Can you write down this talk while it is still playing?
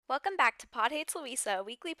Welcome back to Pod Hates Louisa, a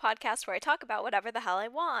weekly podcast where I talk about whatever the hell I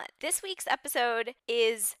want. This week's episode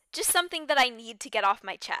is just something that I need to get off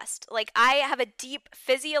my chest. I have a deep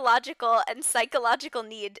physiological and psychological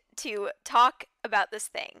need to talk about this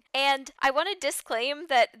thing. And I want to disclaim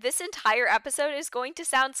that this entire episode is going to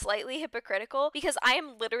sound slightly hypocritical because I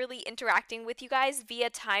am literally interacting with you guys via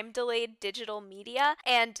time-delayed digital media,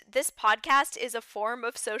 and this podcast is a form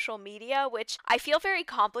of social media, which I feel very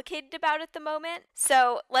complicated about at the moment.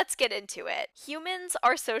 So let's get into it. Humans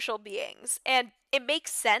are social beings, and it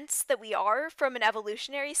makes sense that we are from an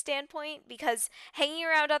evolutionary standpoint because hanging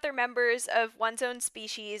around other members of one's own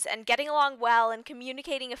species and getting along well and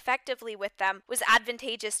communicating effectively with them was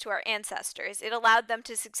advantageous to our ancestors. It allowed them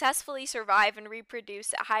to successfully survive and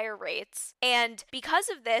reproduce at higher rates. And because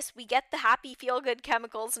of this, we get the happy feel-good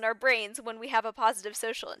chemicals in our brains when we have a positive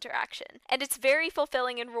social interaction. And it's very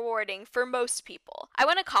fulfilling and rewarding for most people. I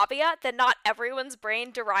want to caveat that not everyone's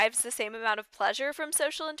brain derives the same amount of pleasure from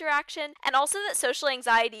social interaction, and also that social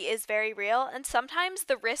anxiety is very real, and sometimes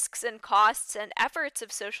the risks and costs and efforts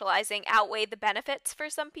of socializing outweigh the benefits for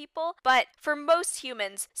some people. But for most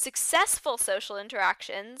humans, successful social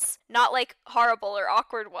interactions, not like horrible or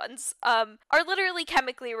awkward ones, are literally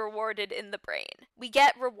chemically rewarded in the brain. We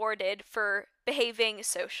get rewarded for behaving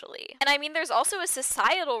socially. And I mean, there's also a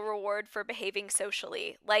societal reward for behaving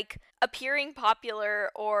socially, like appearing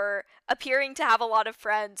popular or appearing to have a lot of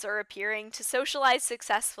friends or appearing to socialize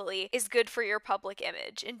successfully is good for your public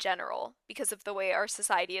image in general because of the way our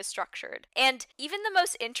society is structured. And even the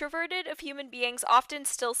most introverted of human beings often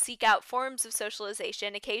still seek out forms of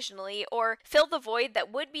socialization occasionally or fill the void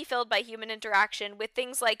that would be filled by human interaction with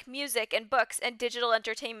things like music and books and digital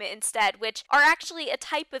entertainment instead, which are actually a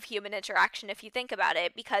type of human interaction if you think about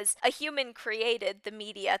it, because a human created the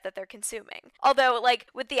media that they're consuming. Although,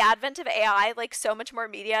 with the advent of AI, so much more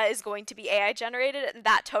media is going to be AI generated, and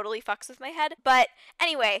that totally fucks with my head. But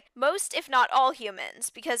anyway, most, if not all humans,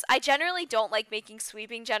 because I generally don't like making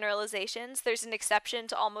sweeping generalizations, there's an exception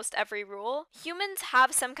to almost every rule, humans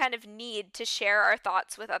have some kind of need to share our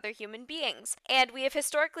thoughts with other human beings. And we have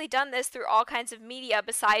historically done this through all kinds of media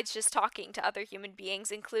besides just talking to other human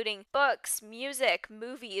beings, including books, music,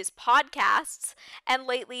 movies, podcasts, and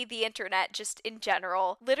lately the internet just in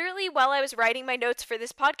general. Literally, while I was writing my notes for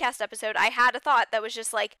this podcast episode, I had a thought that was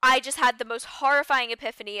just I just had the most horrifying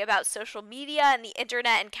epiphany about social media and the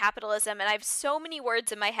internet and capitalism, and I have so many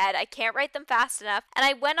words in my head, I can't write them fast enough, and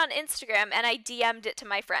I went on Instagram and I DM'd it to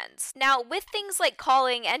my friends. Now, with things like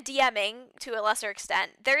calling and DMing, to a lesser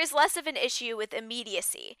extent, there is less of an issue with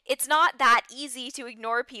immediacy. It's not that easy to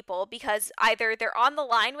ignore people because either they're on the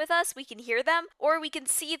line with us, we can hear them, or we can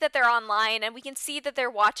see that they're online and we can see that they're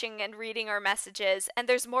watching and reading our messages, and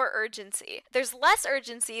there's more urgency. There's less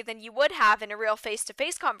urgency than you would have in a real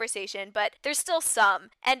face-to-face conversation, but there's still some,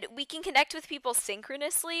 and we can connect with people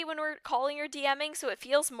synchronously when we're calling or DMing, so it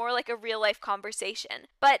feels more like a real-life conversation.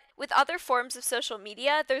 But with other forms of social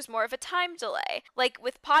media, there's more of a time delay, like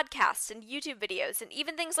with podcasts and YouTube videos, and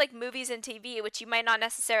even things like movies and TV, which you might not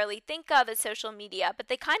necessarily think of as social media, but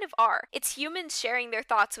they kind of are. It's humans sharing their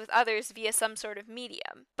thoughts with others via some sort of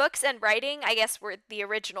medium. Books and writing, I guess, were the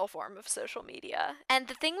original form of social media. And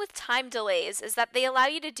the thing with time delays is that they allow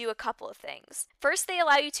you to do a couple of things. First, they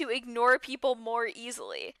allow you to ignore people more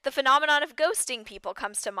easily. The phenomenon of ghosting people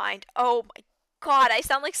comes to mind. Oh my God, I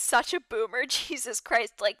sound like such a boomer. Jesus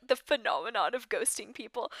Christ, the phenomenon of ghosting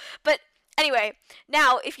people. But anyway,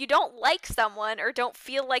 now, if you don't like someone or don't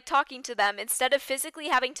feel like talking to them, instead of physically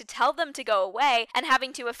having to tell them to go away and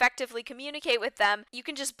having to effectively communicate with them, you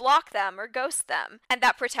can just block them or ghost them. And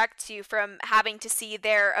that protects you from having to see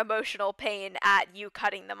their emotional pain at you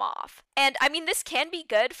cutting them off. And I mean, this can be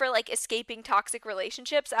good for escaping toxic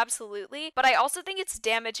relationships, absolutely, but I also think it's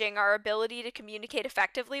damaging our ability to communicate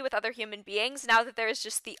effectively with other human beings now that there is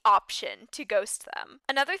just the option to ghost them.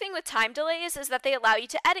 Another thing with time delays is that they allow you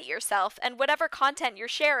to edit yourself and whatever content you're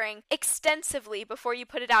sharing extensively before you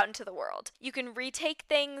put it out into the world. You can retake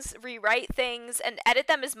things, rewrite things, and edit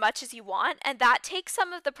them as much as you want, and that takes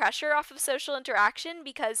some of the pressure off of social interaction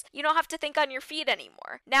because you don't have to think on your feet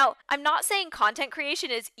anymore. Now, I'm not saying content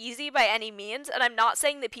creation is easy by any means, and I'm not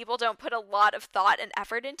saying that people don't put a lot of thought and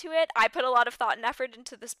effort into it. I put a lot of thought and effort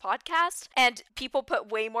into this podcast, and people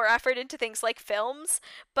put way more effort into things like films,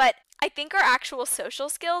 but I think our actual social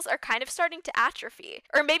skills are kind of starting to atrophy.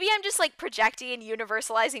 Or maybe I'm just like projecting and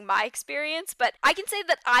universalizing my experience, but I can say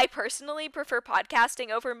that I personally prefer podcasting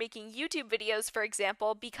over making YouTube videos, for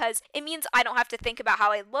example, because it means I don't have to think about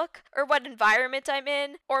how I look or what environment I'm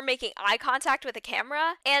in or making eye contact with a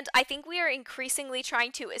camera. And I think we are increasingly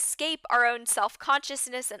trying to escape our own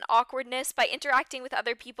self-consciousness and awkwardness by interacting with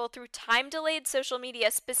other people through time-delayed social media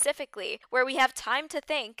specifically, where we have time to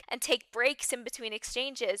think and take breaks in between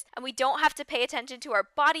exchanges, and we don't have to pay attention to our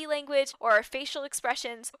body language or our facial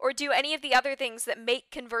expressions or do any of the other things that make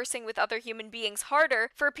conversing with other human beings harder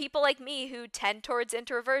for people like me who tend towards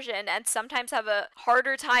introversion and sometimes have a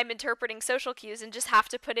harder time interpreting social cues and just have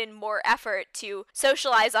to put in more effort to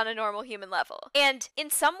socialize on a normal human level. And in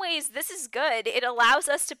some ways, this is good. It allows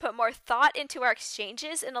us to put more thought into our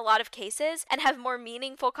exchanges in a lot of cases and have more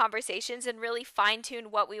meaningful conversations and really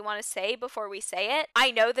fine-tune what we want to say before we say it.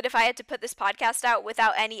 I know that if I had to put this podcast out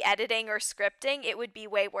without any editing or scripting, it would be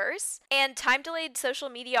way worse. And time-delayed social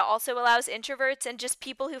media also allows introverts and just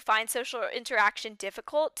people who find social interaction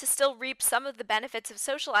difficult to still reap some of the benefits of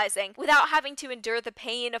socializing without having to endure the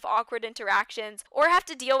pain of awkward interactions or have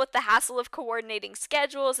to deal with the hassle of coordinating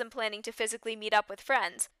schedules and planning to physically meet up with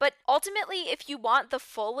friends. But ultimately, if you want the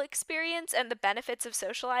full experience and the benefits of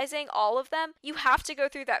socializing, all of them, you have to go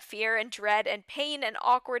through that fear and dread and pain and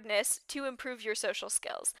awkwardness to improve your social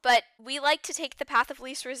skills. But we like to take the path of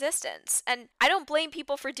least resistance, and I don't blame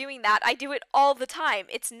people for doing that. I do it all the time.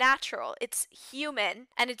 It's natural, it's human,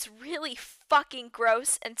 and it's really fucking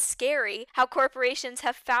gross and scary how corporations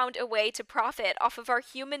have found a way to profit off of our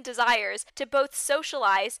human desires to both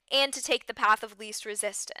socialize and to take the path of least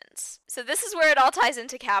resistance. So this is where it all ties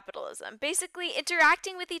into capitalism. Basically,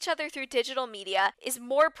 interacting with each other through digital media is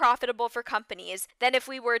more profitable for companies than if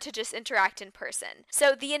we were to just interact in person.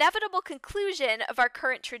 So the inevitable conclusion of our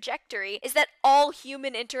current trajectory is that all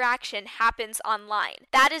human interaction happens online.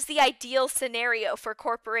 That is the ideal scenario for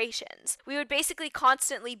corporations. We would basically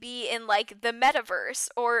constantly be in like the metaverse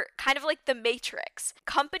or kind of like the Matrix.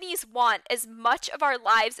 Companies want as much of our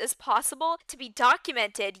lives as possible to be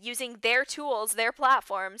documented using their tools, their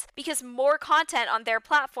platforms, because more content on their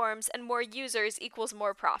platforms and more users equals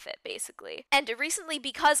more profit, basically. And recently,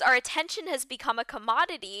 because our attention has become a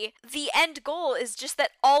commodity, the end goal is just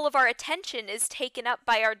that all of our attention is taken up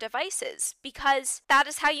by our devices, because that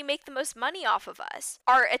is how you make the most money off of us.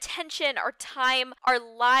 Our attention, our time, our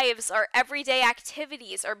lives, our everyday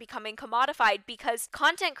activities are becoming commodified because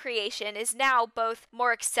content creation is now both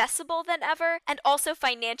more accessible than ever and also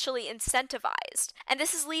financially incentivized. And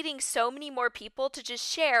this is leading so many more people to just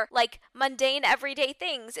share like mundane everyday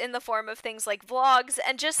things in the form of things like vlogs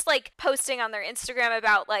and just like posting on their Instagram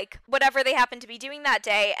about like whatever they happen to be doing that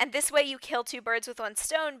day. And this way you kill two birds with one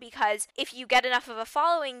stone, because if you get enough of a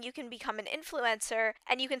following, you can become an influencer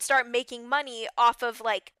and you can start making money off of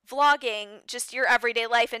like vlogging just your everyday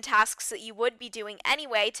life and tasks that you would be doing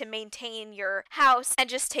anyway to maintain your house and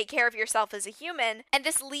just take care of yourself as a human. And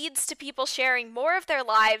this leads to people sharing more of their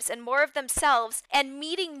lives and more of themselves and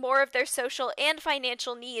meeting more of their social and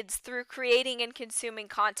financial needs through creating and consuming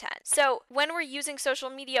content. So when we're using social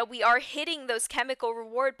media, we are hitting those chemical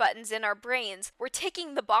reward buttons in our brains. We're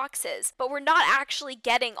ticking the boxes, but we're not actually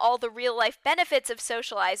getting all the real life benefits of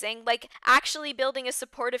socializing, like actually building a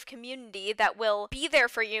supportive community that will be there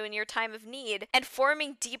for you in your time of need and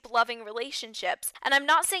forming deep loving relationships. And I'm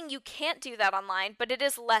not saying you can't do that online, but it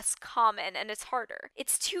is less common and it's harder.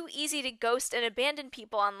 It's too easy to ghost and abandon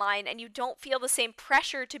people online, and you don't feel the same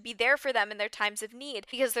pressure to be there for them in their times of need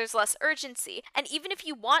because there's less urgency. And even if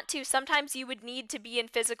you want to, sometimes you would need to be in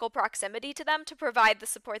physical proximity to them to provide the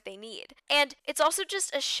support they need. And it's also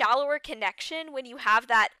just a shallower connection when you have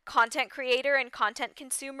that content creator and content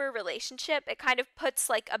consumer relationship. It kind of puts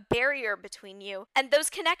like a barrier between you. And those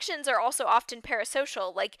connections are also often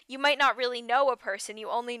parasocial. Like, you might not really know a person, you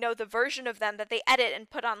only know the version of them that they edit and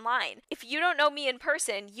put online. If you don't know me in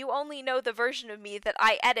person, you only know the version of me that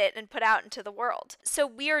I edit and put out into the world. So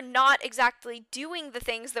we are not exactly doing the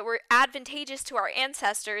things that were advantageous to our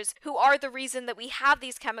ancestors, who are the reason that we have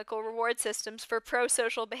these chemical reward systems for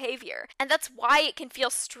pro-social behavior. And that's why it can feel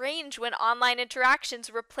strange when online interactions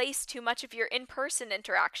replace too much of your in-person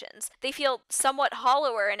interactions. They feel somewhat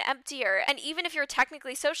hollower and emptier. And even if you're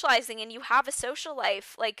technically socializing and you have a social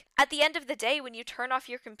life, like at the end of the day, when you turn off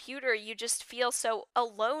your computer computer, you just feel so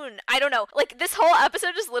alone. I don't know. Like, this whole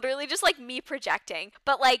episode is literally just like me projecting.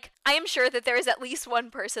 But like, I am sure that there is at least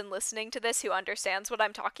one person listening to this who understands what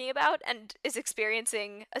I'm talking about and is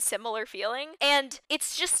experiencing a similar feeling. And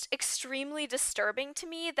it's just extremely disturbing to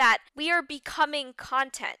me that we are becoming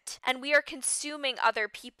content and we are consuming other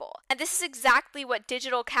people. And this is exactly what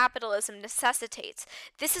digital capitalism necessitates.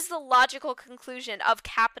 This is the logical conclusion of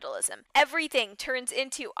capitalism. Everything turns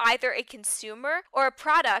into either a consumer or a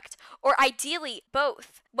product, or ideally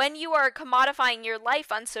both. When you are commodifying your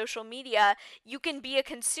life on social media, you can be a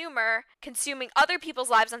consumer, consuming other people's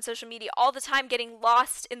lives on social media all the time, getting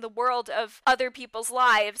lost in the world of other people's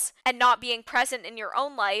lives and not being present in your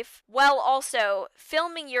own life, while also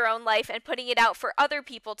filming your own life and putting it out for other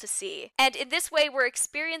people to see. And in this way, we're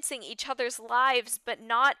experiencing each other's lives, but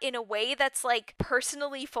not in a way that's like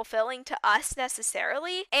personally fulfilling to us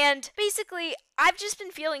necessarily. And basically, I've just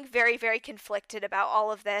been feeling very, very conflicted about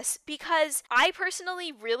all of this because I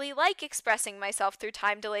personally really like expressing myself through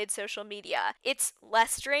time-delayed social media. It's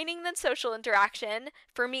less draining than social interaction,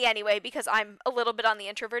 for me anyway, because I'm a little bit on the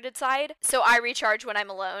introverted side, so I recharge when I'm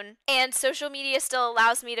alone. And social media still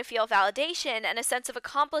allows me to feel validation and a sense of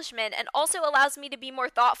accomplishment, and also allows me to be more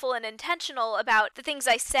thoughtful and intentional about the things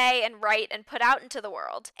I say and write and put out into the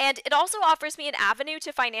world. And it also offers me an avenue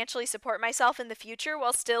to financially support myself in the future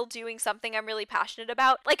while still doing something I'm really passionate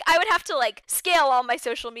about. Like, I would have to like scale all my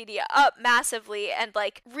social media up massively and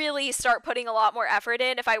like really start putting a lot more effort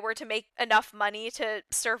in if I were to make enough money to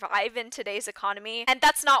survive in today's economy. And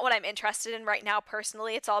that's not what I'm interested in right now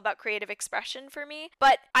personally. It's all about creative expression for me.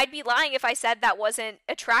 But I'd be lying if I said that wasn't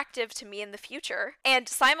attractive to me in the future. And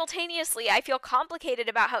simultaneously, I feel complicated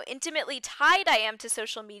about how intimately tied I am to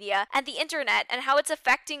social media and the internet and how it's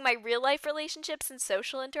affecting my real life relationships and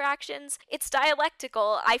social interactions. It's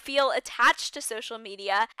dialectical. I feel attached to social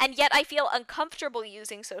media, and yet I feel uncomfortable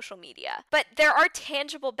using social media. But there are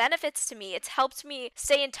tangible benefits to me. It's helped me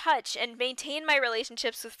stay in touch and maintain my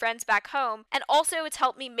relationships with friends back home, and also it's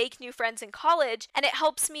helped me make new friends in college, and it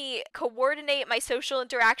helps me coordinate my social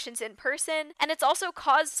interactions in person, and it's also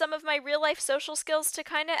caused some of my real life social skills to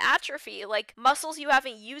kind of atrophy, like muscles you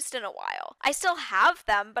haven't used in a while. I still have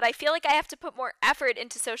them, but I feel like I have to put more effort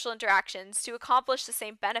into social interactions to accomplish the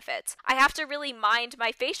same benefits. I have to really mind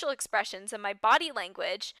my facial expressions and my body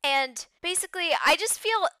language, and basically I just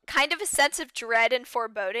feel kind of a sense of dread and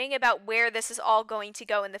foreboding about where this is all going to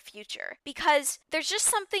go in the future, because there's just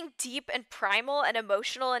something deep and primal and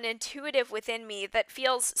emotional and intuitive within me that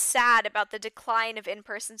feels sad about the decline of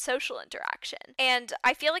in-person social interaction. And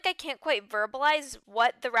I feel like I can't quite verbalize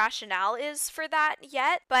what the rationale is for that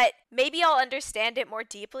yet, but maybe I'll understand it more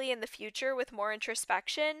deeply in the future with more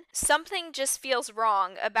introspection. Something just feels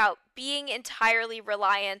wrong about being entirely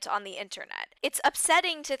reliant on the internet. It's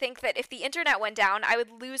upsetting to think that if the internet went down, I would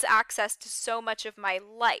lose access to so much of my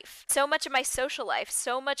life, so much of my social life,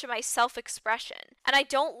 so much of my self-expression. And I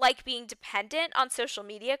don't like being dependent on social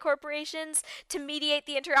media corporations to mediate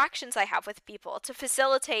the interactions I have with people, to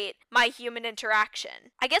facilitate my human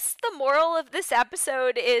interaction. I guess the moral of this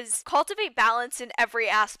episode is cultivate balance in every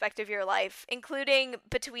aspect of your life, including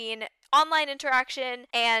between online interaction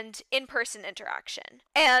and in-person interaction.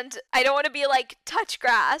 And I don't want to be like touch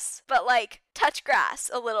grass, but like touch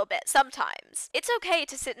grass a little bit sometimes. It's okay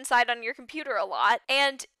to sit inside on your computer a lot,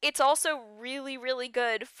 and it's also really, really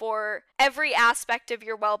good for every aspect of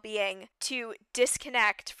your well-being to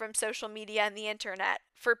disconnect from social media and the internet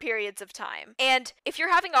for periods of time. And if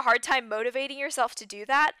you're having a hard time motivating yourself to do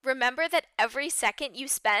that, remember that every second you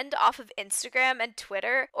spend off of Instagram and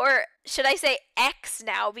Twitter, or should I say X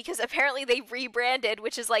now, because apparently they rebranded,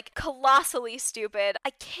 which is like colossally stupid.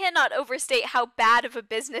 I cannot overstate how bad of a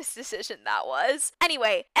business decision that was.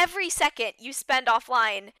 Anyway, every second you spend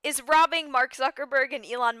offline is robbing Mark Zuckerberg and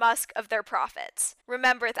Elon Musk of their profits.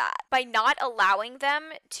 Remember that. By not allowing them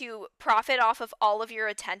to profit off of all of your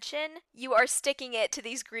attention, you are sticking it to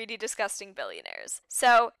these greedy, disgusting billionaires.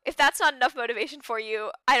 So if that's not enough motivation for you,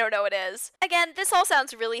 I don't know what is. Again, this all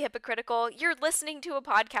sounds really hypocritical. You're listening to a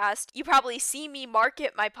podcast. You probably see me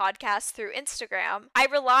market my podcast through Instagram. I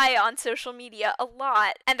rely on social media a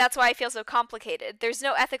lot, and that's why I feel so complicated. There's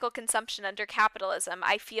no ethical consumption under capitalism.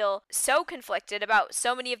 I feel so conflicted about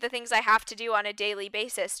so many of the things I have to do on a daily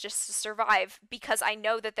basis just to survive, because I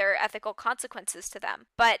know that there are ethical consequences to them.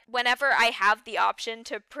 But whenever I have the option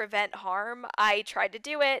to prevent harm, I try to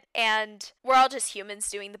do it, and we're all just humans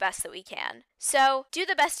doing the best that we can. So, do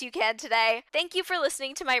the best you can today. Thank you for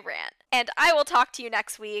listening to my rant, and I will talk to you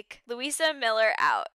next week. Louisa Miller out.